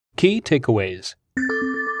Key takeaways.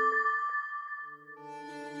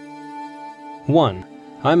 1.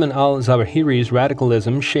 Ayman al-Zawahiri's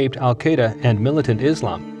radicalism shaped al-Qaeda and militant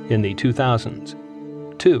Islam in the 2000s.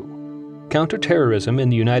 2. Counterterrorism in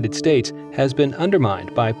the United States has been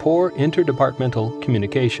undermined by poor interdepartmental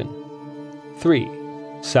communication. 3.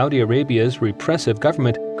 Saudi Arabia's repressive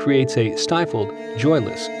government creates a stifled,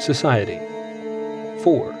 joyless society.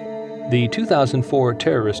 4. The 2004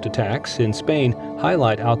 terrorist attacks in Spain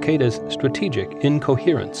highlight al-Qaeda's strategic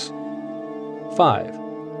incoherence.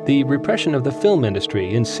 5. The repression of the film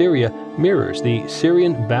industry in Syria mirrors the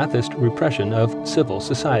Syrian Ba'athist repression of civil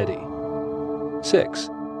society. 6.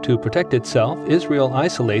 To protect itself, Israel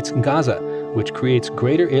isolates Gaza, which creates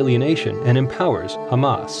greater alienation and empowers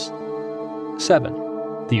Hamas.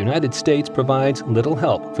 7. The United States provides little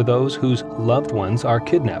help for those whose loved ones are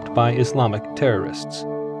kidnapped by Islamic terrorists.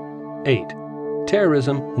 8.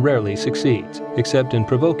 Terrorism rarely succeeds, except in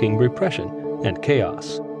provoking repression and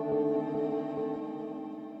chaos.